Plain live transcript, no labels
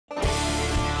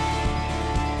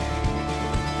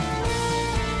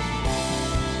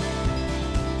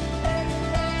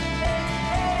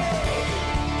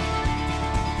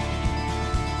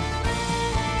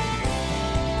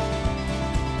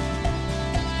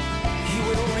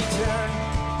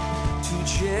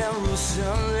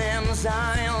Jerusalem,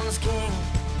 Zion's King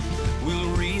will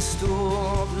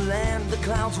restore the land. The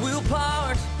clouds will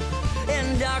part,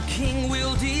 and our King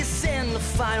will descend. The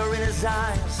fire in his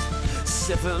eyes,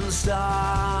 7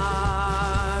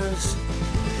 stars.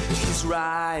 His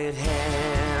right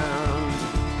hand.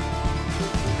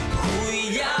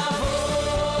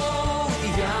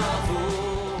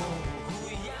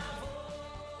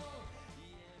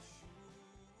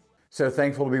 So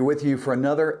thankful to be with you for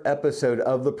another episode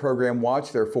of the program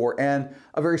Watch Therefore, and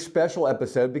a very special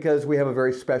episode because we have a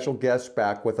very special guest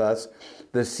back with us,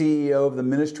 the CEO of the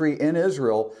ministry in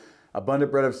Israel,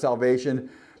 Abundant Bread of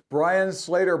Salvation, Brian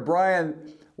Slater.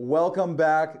 Brian, welcome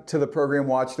back to the program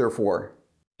Watch Therefore.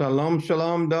 Shalom,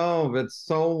 shalom, Dov. It's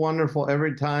so wonderful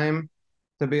every time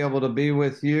to be able to be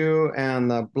with you and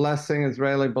the blessing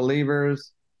Israeli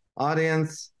believers.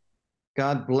 Audience,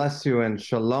 God bless you and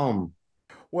shalom.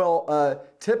 Well,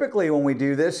 typically when we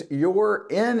do this, you're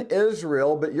in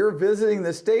Israel, but you're visiting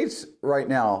the States right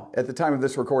now at the time of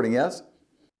this recording, yes?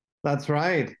 That's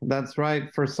right. That's right.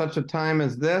 For such a time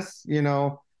as this, you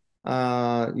know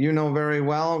very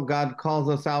well, God calls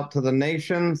us out to the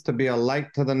nations to be a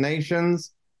light to the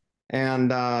nations.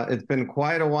 And it's been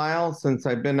quite a while since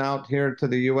I've been out here to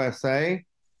the USA.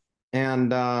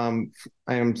 And I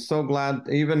am so glad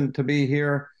even to be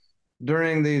here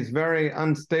during these very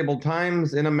unstable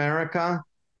times in America.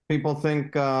 People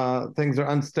think things are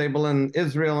unstable in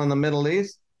Israel and the Middle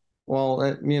East. Well,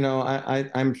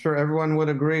 I'm sure everyone would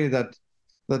agree that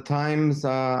the times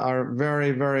are very,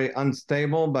 very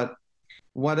unstable. But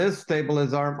what is stable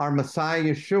is our Messiah,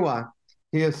 Yeshua.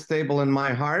 He is stable in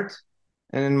my heart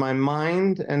and in my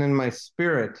mind and in my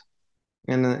spirit,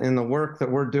 in the work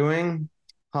that we're doing.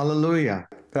 Hallelujah.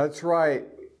 That's right.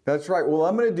 That's right. Well,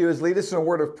 I'm going to do is lead us in a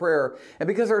word of prayer. And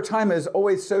because our time is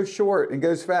always so short and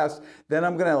goes fast, then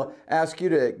I'm going to ask you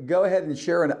to go ahead and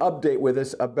share an update with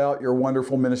us about your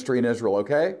wonderful ministry in Israel,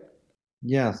 okay?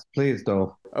 Yes, please,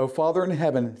 Dov. Oh, Father in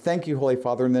heaven, thank you, Holy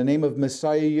Father, in the name of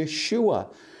Messiah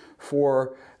Yeshua,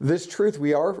 for this truth.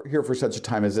 We are here for such a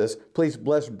time as this. Please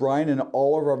bless Brian and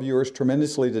all of our viewers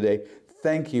tremendously today.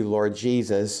 Thank you, Lord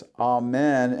Jesus.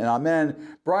 Amen and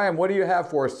amen. Brian, what do you have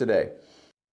for us today?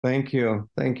 Thank you.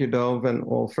 Thank you, Dov. And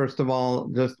well, first of all,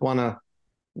 just want to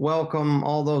welcome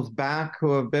all those back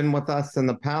who have been with us in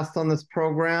the past on this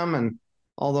program and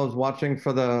all those watching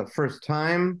for the first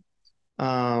time.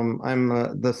 I'm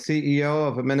the CEO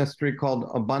of a ministry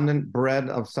called Abundant Bread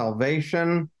of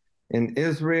Salvation in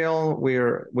Israel.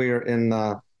 We're in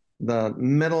the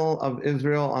middle of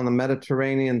Israel on the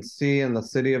Mediterranean Sea in the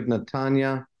city of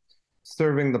Netanya,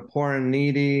 serving the poor and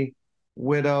needy,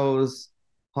 widows,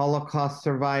 Holocaust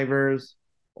survivors,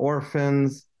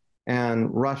 orphans, and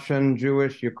Russian,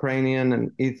 Jewish, Ukrainian, and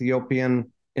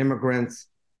Ethiopian immigrants.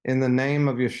 In the name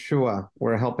of Yeshua,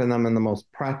 we're helping them in the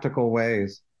most practical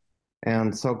ways.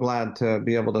 And so glad to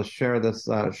be able to share this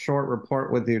short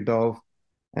report with you, Dov,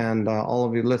 and all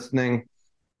of you listening.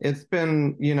 It's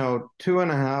been,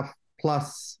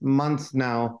 2.5+ months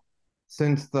now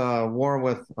since the war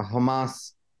with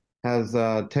Hamas has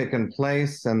taken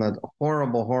place and the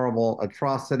horrible, horrible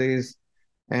atrocities.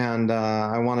 And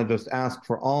I want to just ask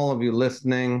for all of you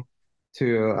listening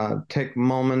to take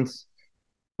moments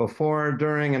before,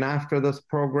 during, and after this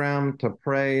program to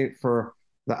pray for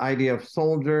the IDF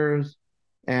soldiers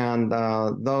and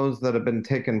those that have been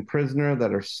taken prisoner,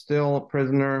 that are still a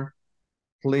prisoner.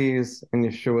 Please, in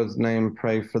Yeshua's name,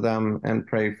 pray for them and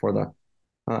pray for the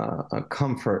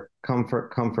comfort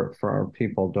for our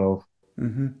people, Dov.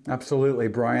 Mm-hmm. Absolutely,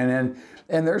 Brian.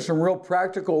 And there's some real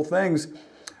practical things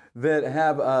that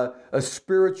have a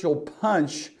spiritual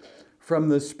punch from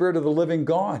the Spirit of the living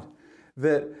God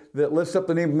that lifts up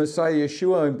the name of Messiah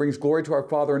Yeshua and brings glory to our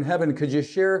Father in heaven. Could you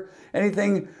share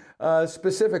anything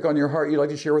specific on your heart you'd like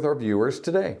to share with our viewers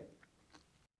today?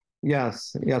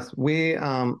 Yes.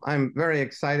 I'm very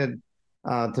excited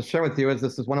to share with you, as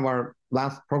this is one of our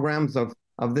last programs of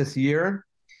this year.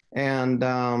 And,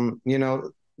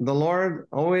 the Lord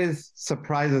always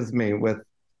surprises me with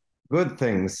good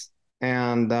things.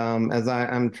 And as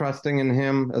I'm trusting in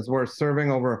Him, as we're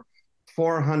serving over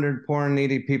 400 poor and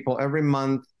needy people every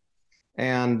month.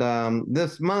 And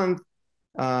this month,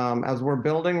 as we're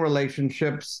building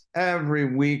relationships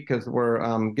every week, as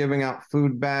we're giving out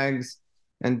food bags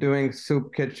and doing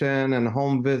soup kitchen and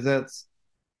home visits,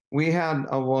 we had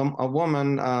a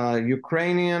woman,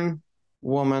 Ukrainian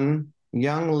woman,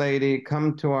 young lady,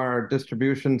 come to our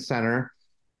distribution center,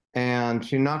 and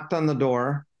she knocked on the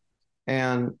door,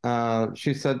 and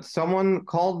she said, someone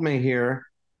called me here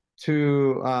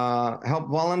to help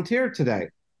volunteer today.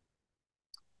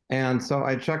 And so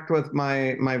I checked with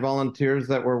my volunteers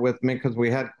that were with me, because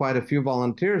we had quite a few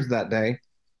volunteers that day.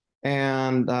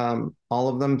 And all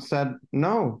of them said,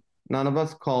 no, none of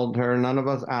us called her. None of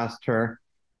us asked her.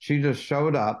 She just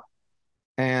showed up.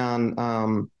 And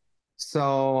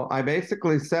so I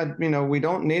basically said, we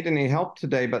don't need any help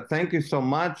today, but thank you so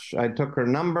much. I took her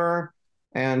number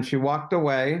and she walked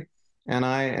away.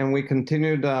 And we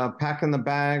continued packing the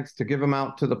bags to give them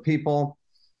out to the people.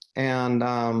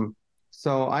 And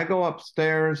so I go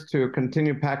upstairs to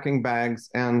continue packing bags.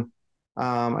 And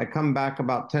I come back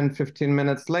about 10, 15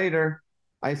 minutes later.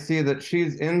 I see that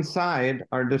she's inside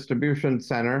our distribution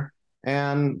center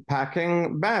and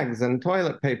packing bags and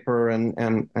toilet paper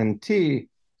and tea.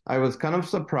 I was kind of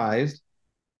surprised,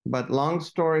 but long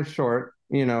story short,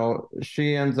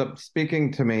 she ends up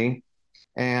speaking to me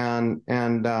and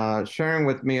sharing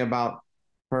with me about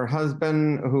her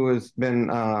husband, who has been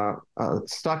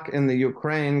stuck in the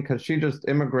Ukraine, because she just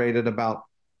immigrated about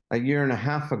a year and a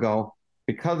half ago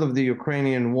because of the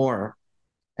Ukrainian war.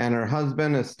 And her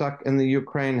husband is stuck in the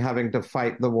Ukraine having to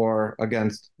fight the war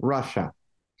against Russia.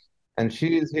 And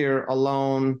she's here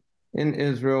alone in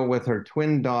Israel with her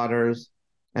twin daughters.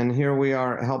 And here we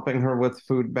are helping her with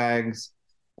food bags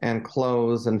and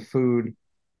clothes and food.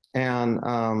 And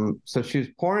so she's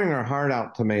pouring her heart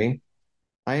out to me.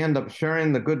 I end up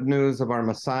sharing the good news of our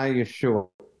Messiah Yeshua.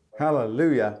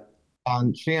 Hallelujah.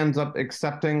 And she ends up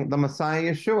accepting the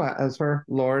Messiah Yeshua as her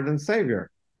Lord and Savior.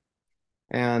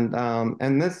 And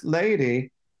this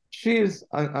lady, she's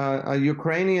a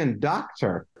Ukrainian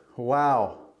doctor.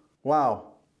 Wow. Wow.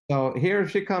 So here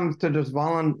she comes to just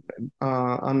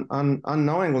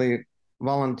unknowingly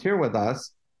volunteer with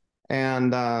us.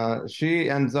 And she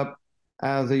ends up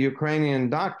as a Ukrainian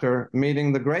doctor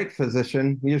meeting the great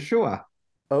physician, Yeshua.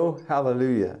 Oh,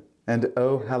 hallelujah. And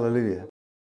oh, hallelujah.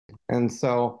 And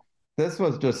so this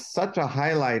was just such a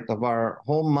highlight of our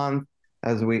whole month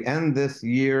as we end this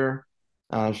year,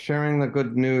 sharing the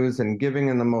good news and giving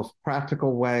in the most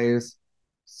practical ways.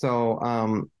 So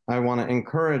I want to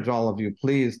encourage all of you,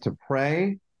 please, to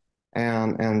pray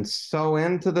and sow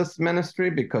into this ministry,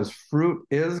 because fruit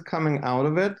is coming out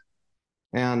of it.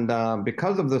 And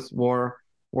because of this war,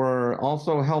 we're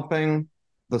also helping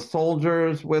the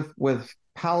soldiers with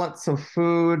pallets of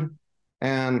food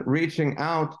and reaching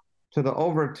out to the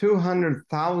over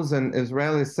 200,000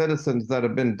 Israeli citizens that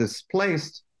have been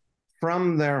displaced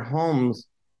from their homes.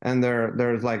 And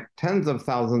there's like tens of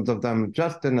thousands of them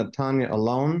just in Netanya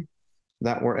alone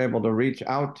that we're able to reach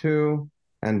out to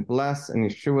and bless in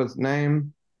Yeshua's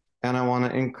name. And I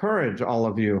want to encourage all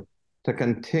of you to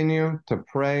continue to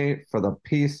pray for the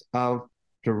peace of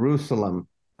Jerusalem.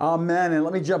 Amen. And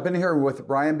let me jump in here with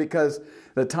Brian, because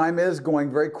the time is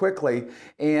going very quickly.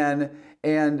 And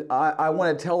I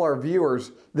want to tell our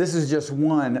viewers, this is just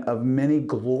one of many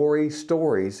glory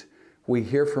stories we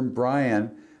hear from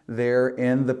Brian there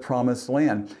in the Promised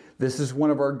Land. This is one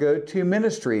of our go-to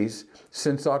ministries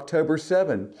since October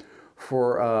 7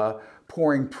 for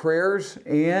pouring prayers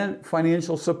and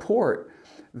financial support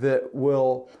that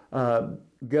will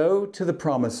go to the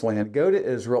Promised Land, go to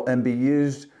Israel, and be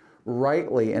used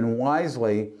rightly and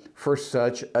wisely for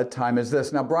such a time as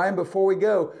this. Now, Brian, before we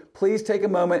go, please take a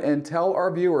moment and tell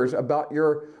our viewers about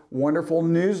your wonderful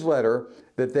newsletter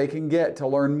that they can get to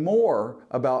learn more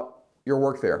about your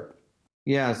work there.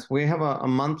 Yes, we have a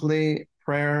monthly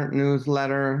prayer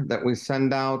newsletter that we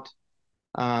send out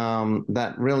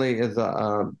that really is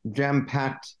a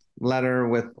jam-packed letter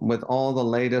with all the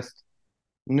latest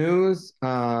news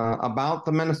about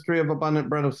the Ministry of Abundant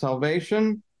Bread of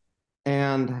Salvation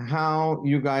and how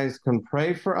you guys can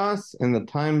pray for us in the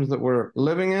times that we're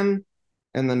living in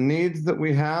and the needs that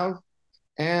we have,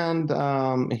 and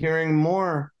hearing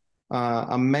more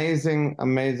amazing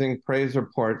praise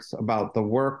reports about the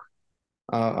work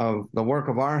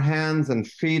of our hands and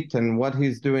feet and what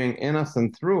He's doing in us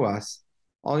and through us.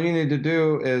 All you need to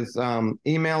do is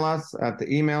email us at the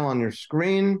email on your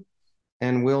screen,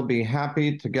 and we'll be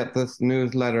happy to get this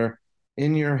newsletter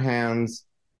in your hands,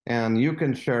 and you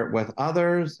can share it with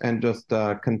others and just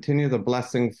continue the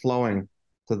blessing flowing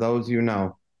to those you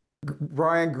know.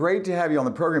 Brian, great to have you on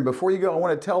the program. Before you go, I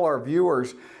want to tell our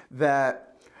viewers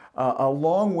that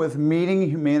along with meeting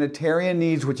humanitarian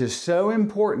needs, which is so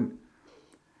important,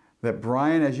 that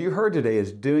Brian, as you heard today,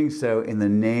 is doing so in the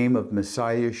name of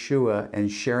Messiah Yeshua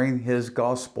and sharing His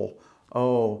gospel.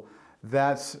 Oh,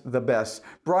 that's the best.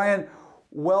 Brian,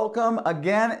 welcome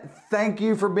again. Thank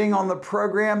you for being on the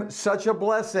program. Such a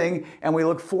blessing, and we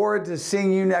look forward to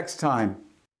seeing you next time.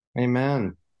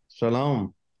 Amen.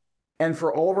 Shalom. And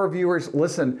for all of our viewers,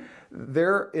 listen,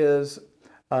 there is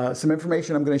some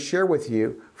information I'm going to share with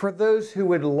you for those who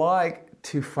would like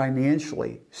to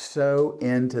financially sow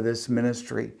into this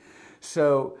ministry.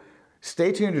 So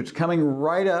stay tuned. It's coming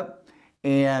right up,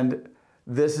 and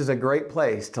this is a great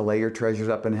place to lay your treasures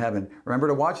up in heaven. Remember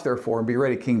to watch, therefore, and be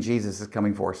ready. King Jesus is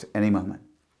coming for us any moment.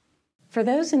 For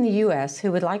those in the U.S.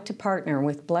 who would like to partner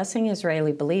with Blessing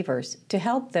Israeli Believers to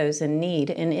help those in need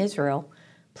in Israel,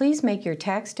 please make your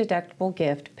tax-deductible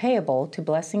gift payable to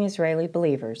Blessing Israeli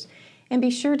Believers, and be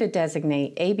sure to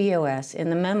designate ABOS in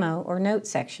the memo or note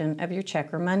section of your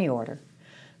check or money order.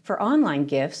 For online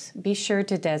gifts, be sure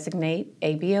to designate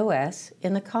ABOS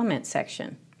in the comment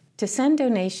section. To send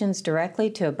donations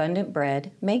directly to Abundant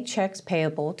Bread, make checks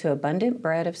payable to Abundant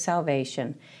Bread of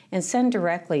Salvation and send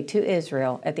directly to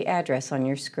Israel at the address on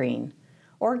your screen,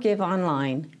 or give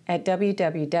online at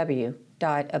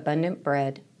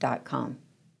www.abundantbread.com.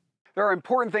 There are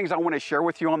important things I want to share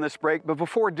with you on this break, but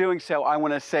before doing so, I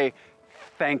want to say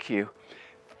thank you.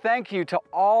 Thank you to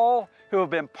all who have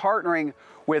been partnering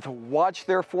with Watch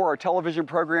Therefore, our television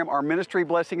program, our ministry,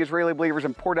 Blessing Israeli Believers,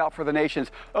 and Poured Out for the Nations.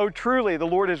 Oh, truly, the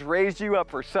Lord has raised you up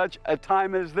for such a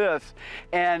time as this.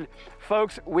 And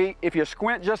folks, if you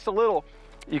squint just a little,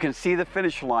 you can see the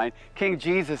finish line. King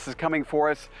Jesus is coming for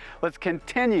us. Let's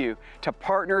continue to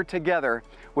partner together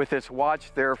with this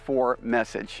Watch Therefore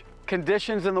message.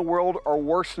 Conditions in the world are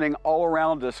worsening all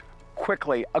around us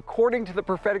quickly. According to the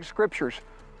prophetic scriptures,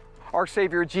 our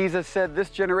Savior Jesus said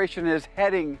this generation is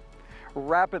heading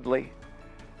rapidly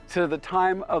to the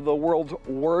time of the world's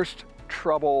worst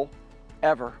trouble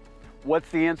ever. What's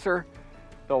the answer?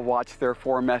 The Watch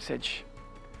Therefore message.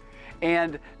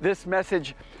 And this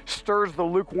message stirs the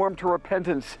lukewarm to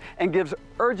repentance and gives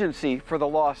urgency for the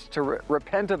lost to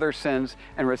repent of their sins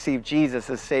and receive Jesus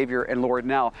as Savior and Lord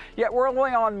now. Yet we're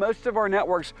only on most of our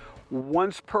networks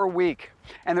once per week.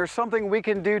 And there's something we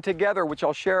can do together, which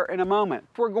I'll share in a moment.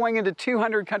 We're going into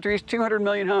 200 countries, 200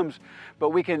 million homes,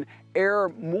 but we can air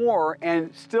more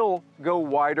and still go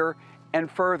wider and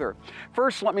further.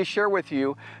 First, let me share with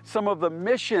you some of the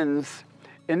missions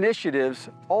initiatives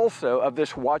also of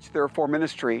this Watch Therefore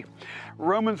ministry.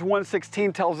 Romans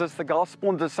 1:16 tells us the gospel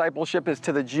and discipleship is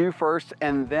to the Jew first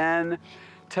and then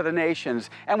to the nations.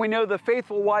 And we know the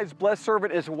faithful, wise, blessed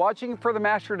servant is watching for the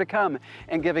master to come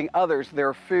and giving others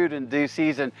their food in due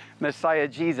season. Messiah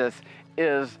Jesus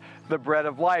is the bread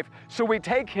of life. So we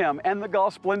take him and the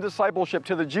gospel and discipleship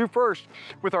to the Jew first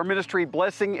with our ministry,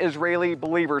 Blessing Israeli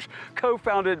Believers,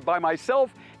 co-founded by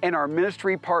myself and our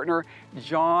ministry partner,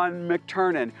 John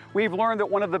McTernan. We've learned that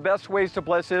one of the best ways to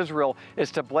bless Israel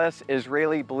is to bless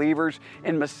Israeli believers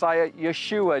in Messiah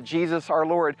Yeshua, Jesus our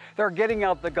Lord. They're getting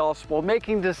out the gospel,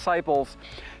 making disciples,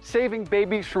 saving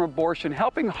babies from abortion,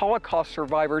 helping Holocaust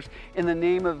survivors in the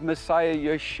name of Messiah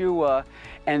Yeshua,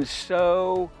 and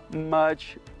so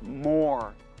much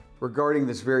more. Regarding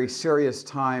this very serious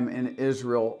time in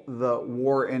Israel, the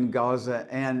war in Gaza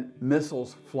and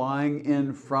missiles flying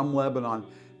in from Lebanon,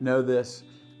 know this: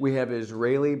 we have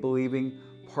Israeli believing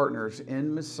partners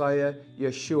in Messiah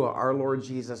Yeshua, our Lord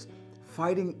Jesus,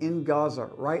 fighting in Gaza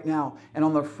right now and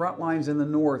on the front lines in the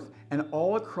north and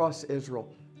all across Israel,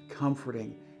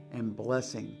 comforting and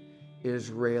blessing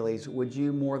Israelis. Would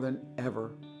you more than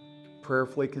ever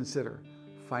prayerfully consider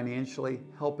financially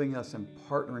helping us and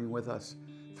partnering with us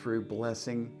through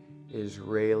Blessing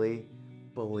Israeli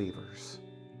Believers?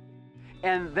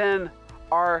 And then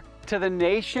our To the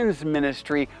Nations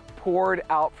ministry, Poured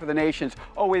Out for the Nations.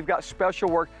 Oh, we've got special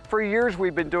work. For years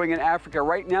we've been doing in Africa.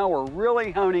 Right now we're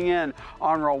really honing in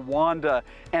on Rwanda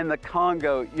and the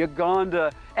Congo,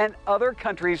 Uganda, and other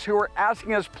countries who are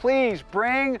asking us, please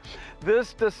bring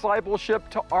this discipleship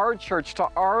to our church, to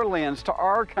our lands, to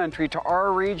our country, to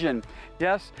our region.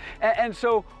 Yes? And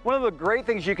so one of the great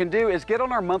things you can do is get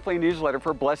on our monthly newsletter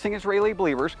for Blessing Israeli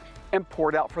Believers and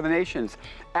Poured Out for the Nations.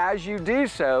 As you do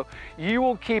so, you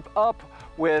will keep up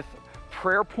with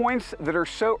prayer points that are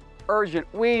so urgent.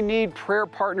 We need prayer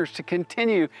partners to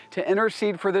continue to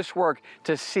intercede for this work,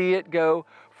 to see it go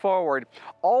forward.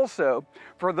 Also,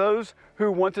 for those who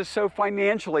want to sow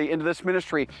financially into this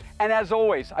ministry, and as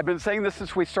always, I've been saying this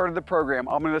since we started the program,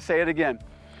 I'm going to say it again.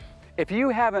 If you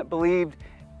haven't believed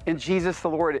in Jesus the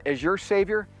Lord as your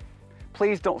Savior,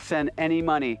 please don't send any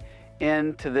money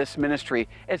into this ministry.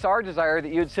 It's our desire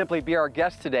that you would simply be our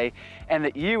guest today and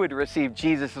that you would receive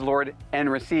Jesus as Lord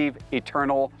and receive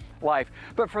eternal life.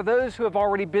 But for those who have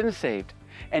already been saved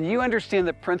and you understand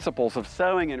the principles of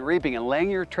sowing and reaping and laying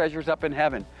your treasures up in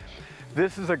heaven,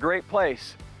 this is a great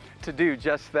place to do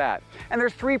just that. And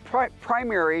there's three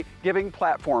primary giving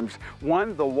platforms.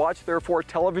 One, the Watch Therefore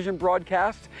television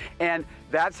broadcast, and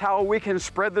that's how we can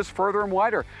spread this further and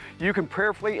wider. You can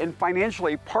prayerfully and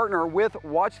financially partner with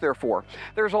Watch Therefore.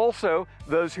 There's also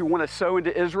those who want to sow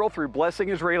into Israel through Blessing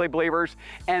Israeli Believers,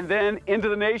 and then into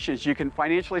the nations. You can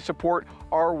financially support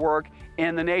our work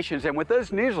in the nations. And with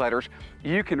those newsletters,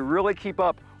 you can really keep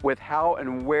up with how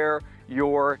and where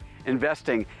you're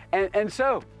investing. And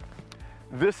so,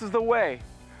 this is the way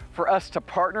for us to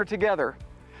partner together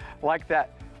like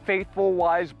that faithful,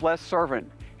 wise, blessed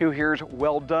servant who hears,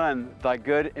 "Well done, thy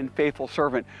good and faithful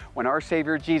servant," when our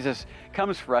Savior Jesus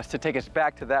comes for us to take us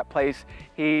back to that place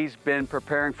He's been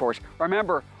preparing for us.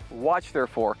 Remember, watch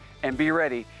therefore and be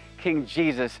ready. King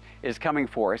Jesus is coming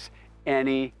for us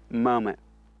any moment.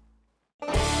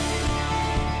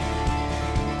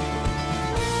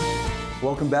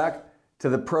 Welcome back to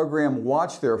the program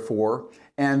Watch Therefore.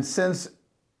 And since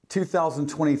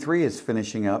 2023 is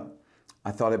finishing up,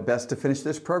 I thought it best to finish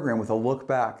this program with a look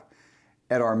back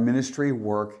at our ministry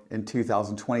work in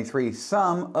 2023.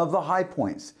 Some of the high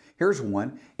points. Here's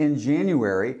one. In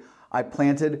January, I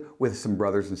planted, with some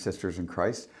brothers and sisters in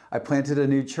Christ, I planted a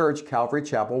new church, Calvary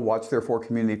Chapel, Watch Therefore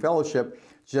Community Fellowship,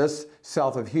 just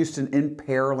south of Houston in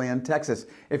Pearland, Texas.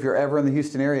 If you're ever in the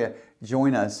Houston area,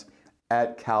 join us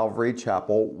at Calvary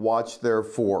Chapel, Watch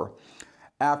Therefore.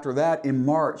 After that, in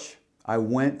March, I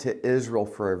went to Israel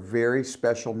for a very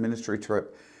special ministry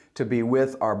trip to be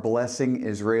with our Blessing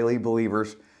Israeli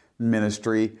Believers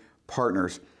ministry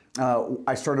partners.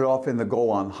 I started off in the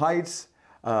Golan Heights,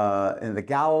 in the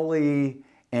Galilee,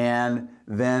 and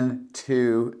then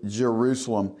to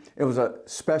Jerusalem. It was a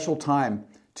special time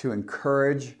to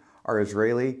encourage our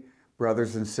Israeli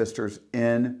brothers and sisters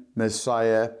in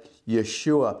Messiah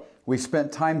Yeshua. We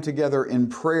spent time together in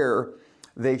prayer.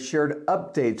 They shared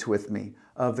updates with me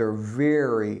of their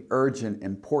very urgent,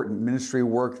 important ministry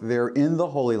work there in the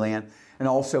Holy Land. And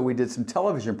also we did some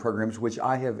television programs, which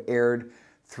I have aired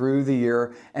through the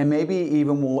year, and maybe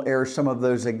even will air some of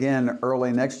those again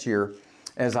early next year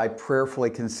as I prayerfully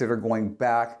consider going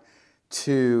back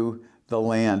to the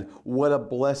land. What a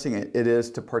blessing it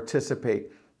is to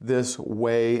participate this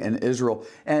way in Israel.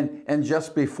 And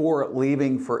just before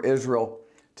leaving for Israel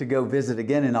to go visit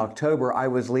again in October, I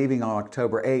was leaving on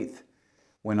October 8th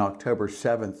when October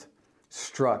 7th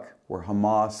struck, where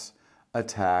Hamas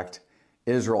attacked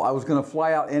Israel. I was going to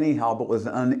fly out anyhow, but was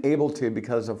unable to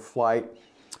because of flight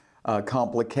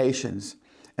complications.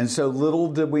 And so little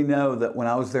did we know that when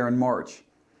I was there in March,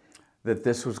 that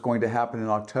this was going to happen in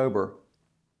October.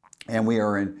 And we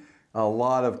are in a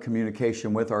lot of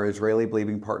communication with our Israeli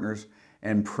believing partners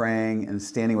and praying and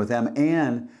standing with them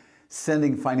and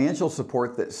sending financial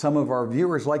support that some of our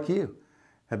viewers like you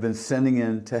have been sending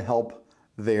in to help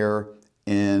there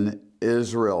in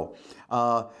Israel.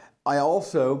 I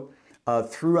also,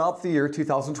 throughout the year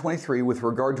 2023, with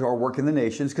regard to our work in the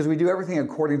nations, because we do everything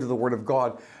according to the Word of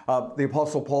God, the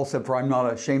Apostle Paul said, "For I'm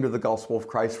not ashamed of the gospel of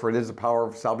Christ, for it is the power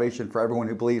of salvation for everyone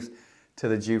who believes, to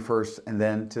the Jew first, and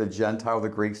then to the Gentile, the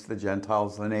Greeks, to the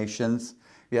Gentiles, the nations."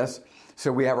 Yes?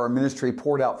 So we have our ministry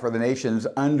poured out for the nations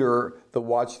under the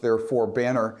Watch Therefore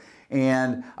banner.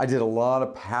 And I did a lot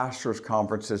of pastors'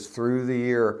 conferences through the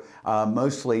year,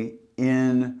 mostly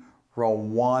in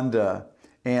Rwanda.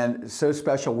 And so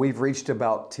special, we've reached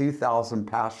about 2,000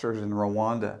 pastors in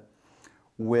Rwanda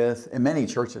in many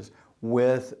churches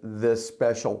with this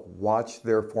special Watch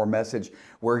Therefore message.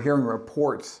 We're hearing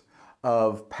reports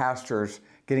of pastors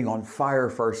getting on fire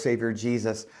for our Savior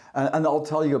Jesus. And I'll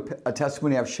tell you a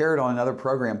testimony I've shared on another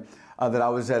program that I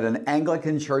was at an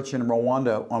Anglican church in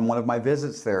Rwanda on one of my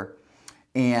visits there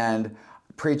and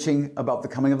preaching about the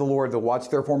coming of the Lord, the Watch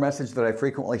Therefore message that I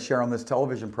frequently share on this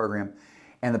television program.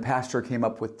 And the pastor came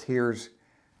up with tears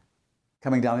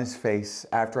coming down his face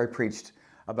after I preached.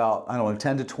 About,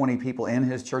 10 to 20 people in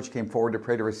his church came forward to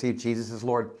pray to receive Jesus as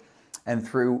Lord. And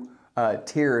through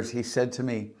tears, he said to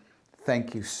me,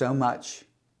 "Thank you so much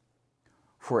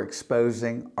for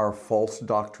exposing our false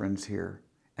doctrines here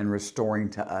and restoring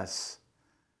to us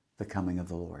the coming of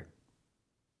the Lord."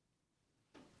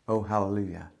 Oh,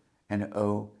 hallelujah. And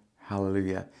oh,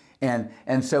 hallelujah. And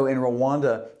so in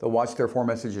Rwanda, the Watch Therefore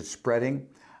message is spreading.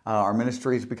 Our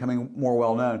ministry is becoming more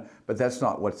well known, but that's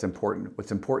not what's important.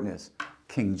 What's important is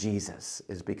King Jesus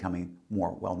is becoming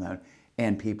more well known,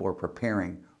 and people are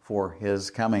preparing for his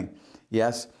coming.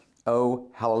 Yes? Oh,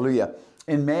 hallelujah.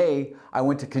 In May, I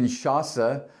went to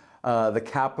Kinshasa, the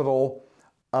capital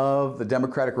of the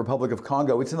Democratic Republic of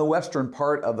Congo. It's in the western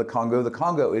part of the Congo. The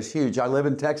Congo is huge. I live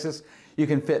in Texas. You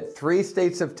can fit 3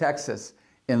 states of Texas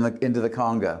into the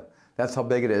Congo. That's how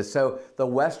big it is. So the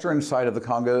western side of the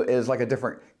Congo is like a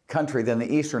different country than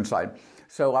the eastern side.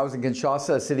 So I was in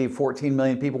Kinshasa, a city of 14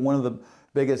 million people, one of the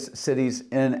biggest cities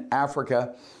in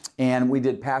Africa. And we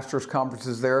did pastors'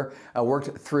 conferences there. I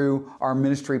worked through our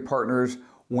ministry partners,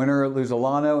 Winter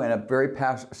Luzolano, and a very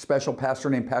special pastor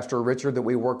named Pastor Richard that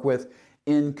we work with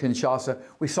in Kinshasa.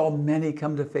 We saw many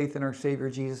come to faith in our Savior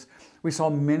Jesus. We saw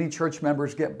many church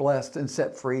members get blessed and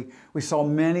set free. We saw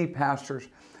many pastors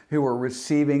who were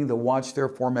receiving the Watch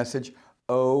Therefore message,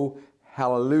 oh,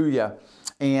 hallelujah.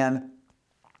 And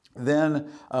then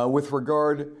with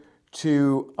regard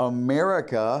to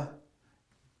America,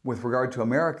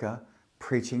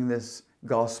 preaching this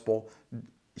gospel,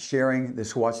 sharing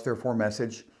this Watch Therefore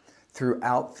message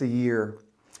throughout the year.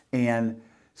 And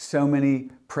so many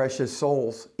precious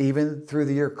souls, even through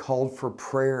the year, called for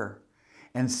prayer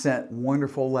and sent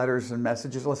wonderful letters and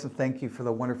messages. Listen, thank you for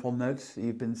the wonderful notes that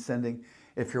you've been sending.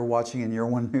 If you're watching and you're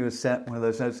one who has sent one of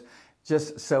those notes,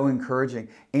 just so encouraging.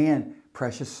 And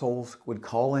precious souls would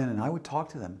call in and I would talk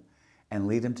to them and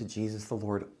lead them to Jesus the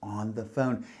Lord on the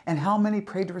phone. And how many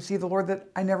prayed to receive the Lord that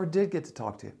I never did get to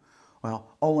talk to?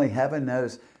 Well, only heaven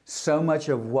knows. So much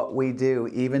of what we do,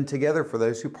 even together for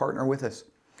those who partner with us,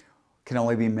 can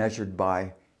only be measured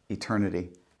by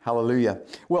eternity. Hallelujah.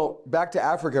 Well, back to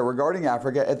Africa. Regarding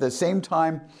Africa, at the same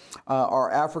time,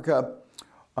 our Africa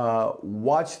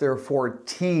Watch Therefore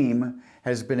team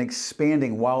has been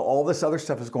expanding while all this other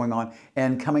stuff is going on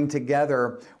and coming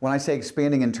together. When I say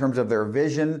expanding in terms of their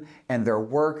vision and their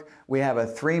work, we have a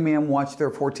 3-man Watch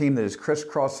Therefore team that is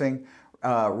crisscrossing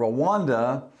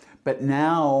Rwanda, but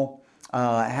now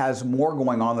has more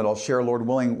going on that I'll share, Lord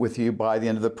willing, with you by the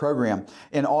end of the program.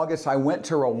 In August, I went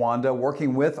to Rwanda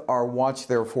working with our Watch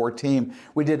Therefore team.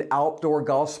 We did outdoor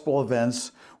gospel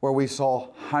events where we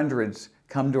saw hundreds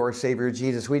come to our Savior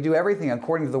Jesus. We do everything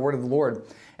according to the word of the Lord.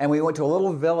 And we went to a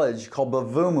little village called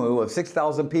Bavumu of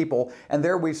 6,000 people. And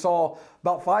there we saw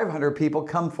about 500 people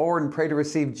come forward and pray to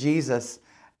receive Jesus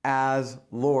as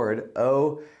Lord.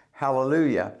 Oh,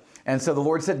 hallelujah. And so the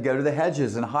Lord said, go to the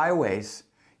hedges and highways,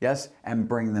 yes, and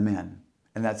bring them in.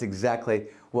 And that's exactly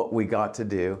what we got to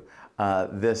do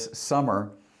this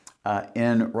summer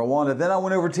in Rwanda. Then I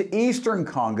went over to Eastern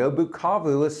Congo,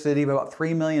 Bukavu, a city of about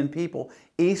 3 million people,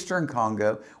 Eastern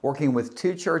Congo, working with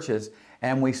 2 churches.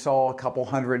 And we saw a couple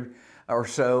hundred or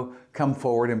so come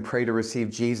forward and pray to receive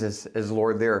Jesus as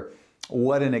Lord there.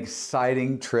 What an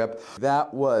exciting trip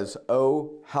that was.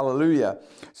 Oh, hallelujah.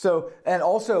 So, and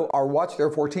also our Watch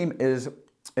Therefore team is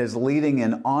leading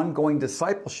an ongoing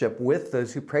discipleship with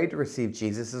those who prayed to receive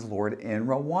Jesus as Lord in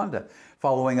Rwanda,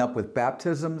 following up with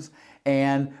baptisms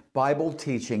and Bible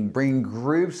teaching, bringing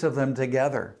groups of them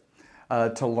together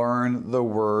to learn the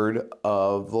word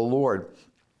of the Lord.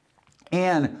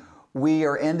 And we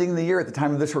are ending the year at the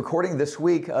time of this recording. This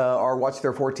week, our Watch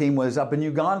Therefore team was up in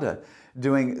Uganda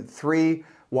doing 3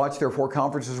 Watch Therefore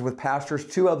conferences with pastors,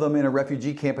 2 of them in a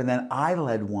refugee camp, and then I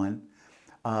led one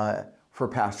for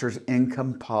pastors in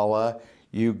Kampala,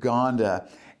 Uganda.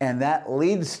 And that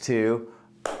leads to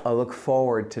a look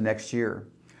forward to next year.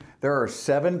 There are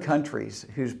 7 countries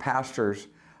whose pastors,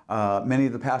 many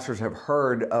of the pastors have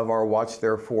heard of our Watch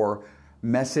Therefore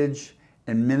message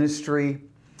and ministry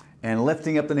and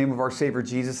lifting up the name of our Savior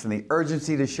Jesus and the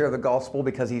urgency to share the gospel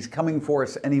because He's coming for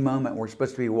us any moment. We're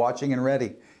supposed to be watching and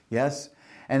ready. Yes?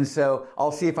 And so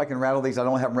I'll see if I can rattle these. I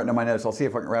don't have them written in my notes. I'll see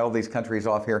if I can rattle these countries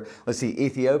off here. Let's see.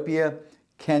 Ethiopia,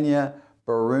 Kenya,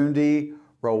 Burundi,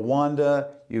 Rwanda,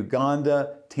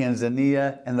 Uganda,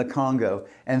 Tanzania, and the Congo.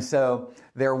 And so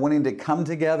they're wanting to come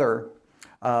together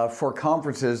for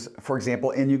conferences, for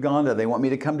example, in Uganda. They want me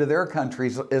to come to their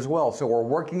countries as well. So we're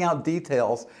working out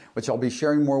details, which I'll be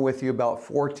sharing more with you about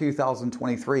for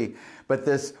 2023. But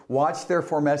this Watch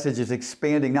Therefore message is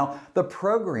expanding. Now, the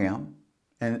program,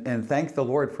 and thank the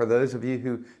Lord for those of you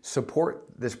who support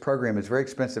this program, it's very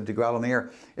expensive to go out on the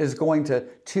air, is going to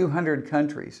 200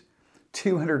 countries,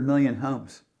 200 million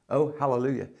homes. Oh,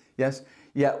 hallelujah. Yes,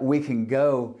 yet we can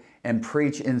go and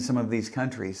preach in some of these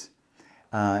countries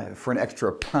for an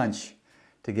extra punch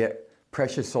to get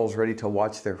precious souls ready to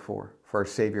watch therefore for our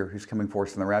Savior who's coming for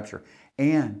us in the rapture,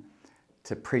 and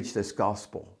to preach this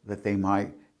gospel that they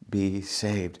might be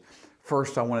saved.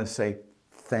 First, I want to say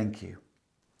thank you.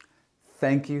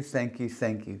 Thank you, thank you,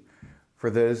 thank you for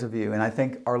those of you. And I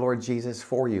thank our Lord Jesus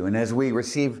for you. And as we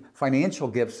receive financial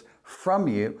gifts from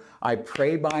you, I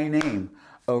pray by name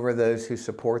over those who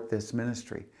support this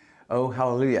ministry. Oh,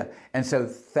 hallelujah. And so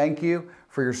thank you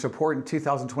for your support in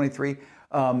 2023.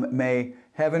 May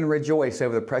heaven rejoice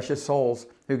over the precious souls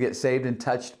who get saved and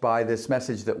touched by this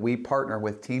message that we partner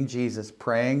with Team Jesus,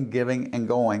 praying, giving, and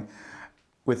going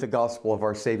with the gospel of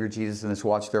our Savior Jesus in this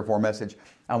Watch Therefore message.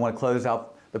 I want to close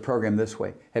out the program this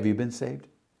way. Have you been saved?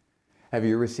 Have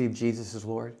you received Jesus as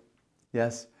Lord?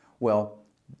 Yes? Well,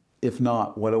 if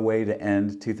not, what a way to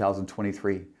end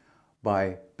 2023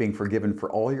 by being forgiven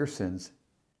for all your sins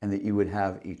and that you would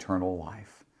have eternal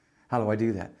life. How do I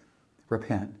do that?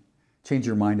 Repent. Change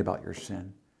your mind about your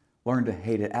sin. Learn to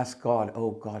hate it. Ask God,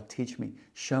 oh God, teach me,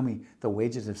 show me the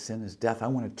wages of sin is death. I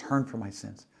want to turn from my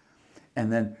sins.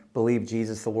 And then believe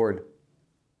Jesus the Lord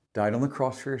died on the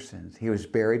cross for your sins. He was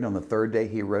buried, and on the third day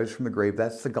he rose from the grave.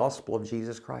 That's the gospel of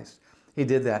Jesus Christ. He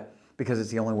did that because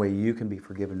it's the only way you can be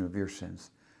forgiven of your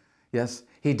sins. Yes,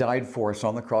 he died for us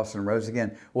on the cross and rose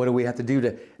again. What do we have to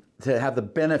do to have the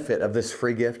benefit of this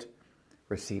free gift?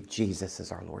 Receive Jesus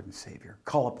as our Lord and Savior.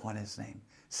 Call upon his name.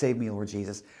 Save me, Lord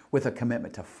Jesus, with a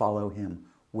commitment to follow him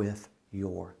with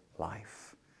your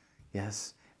life.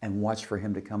 Yes, and watch for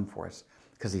him to come for us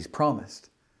because he's promised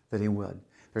that he would.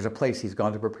 There's a place he's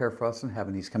gone to prepare for us in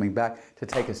heaven. He's coming back to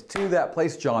take us to that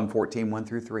place, John 14, 1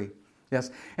 through 3. Yes,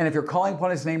 and if you're calling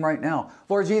upon his name right now,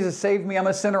 Lord Jesus, save me. I'm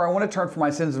a sinner. I want to turn from my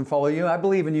sins and follow you. I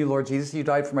believe in you, Lord Jesus. You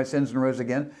died for my sins and rose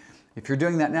again. If you're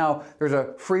doing that now, there's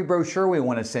a free brochure we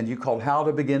want to send you called How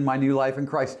to Begin My New Life in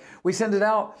Christ. We send it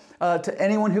out to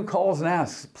anyone who calls and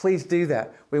asks. Please do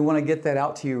that. We want to get that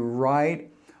out to you right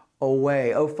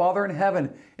away. Oh, Father in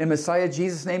heaven, in Messiah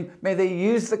Jesus' name, may they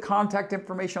use the contact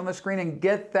information on the screen and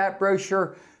get that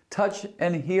brochure. Touch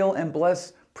and heal and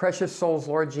bless precious souls,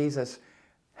 Lord Jesus.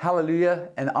 Hallelujah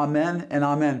and amen and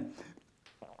amen.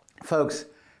 Folks,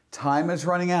 time is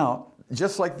running out.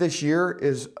 Just like this year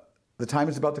is, the time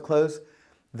is about to close,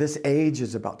 this age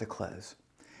is about to close.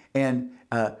 And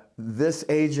this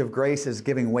age of grace is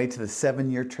giving way to the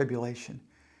 7-year tribulation.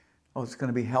 Oh, it's going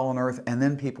to be hell on earth, and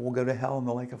then people will go to hell in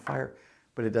the lake of fire.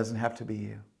 But it doesn't have to be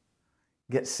you.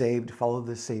 Get saved, follow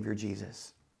the Savior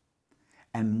Jesus.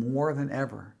 And more than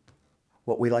ever,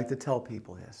 what we like to tell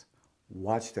people is,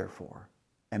 watch therefore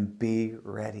and be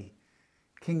ready.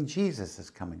 King Jesus is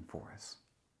coming for us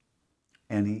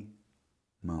any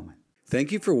moment.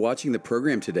 Thank you for watching the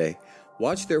program today.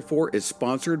 Watch Therefore is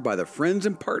sponsored by the friends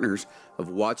and partners of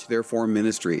Watch Therefore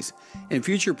Ministries. In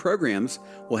future programs,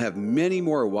 we'll have many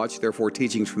more Watch Therefore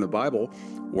teachings from the Bible,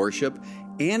 worship,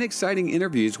 and exciting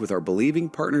interviews with our believing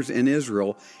partners in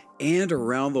Israel and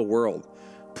around the world.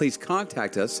 Please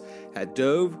contact us at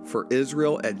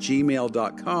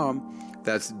doveforisrael@gmail.com.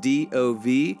 That's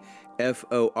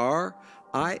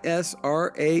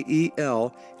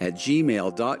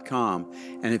DOVFORISRAEL@gmail.com.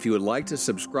 And if you would like to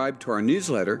subscribe to our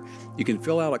newsletter, you can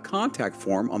fill out a contact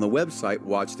form on the website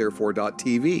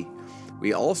watchtherefore.tv.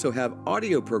 We also have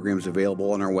audio programs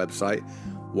available on our website,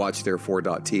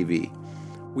 watchtherefore.tv.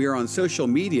 We are on social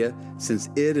media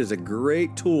since it is a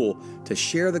great tool to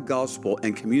share the gospel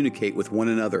and communicate with one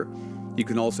another. You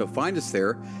can also find us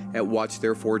there at Watch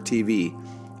Therefore TV.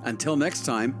 Until next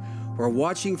time, we're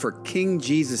watching for King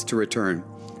Jesus to return.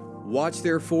 Watch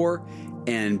therefore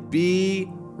and be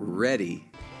ready.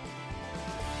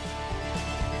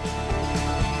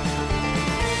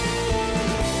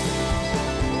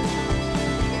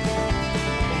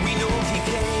 We know he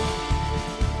came,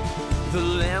 the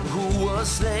Lamb who was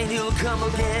slain, he'll come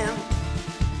again,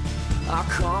 our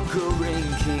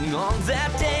conquering King on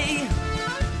that day.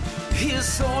 His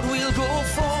sword will go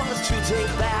forth to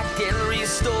take back and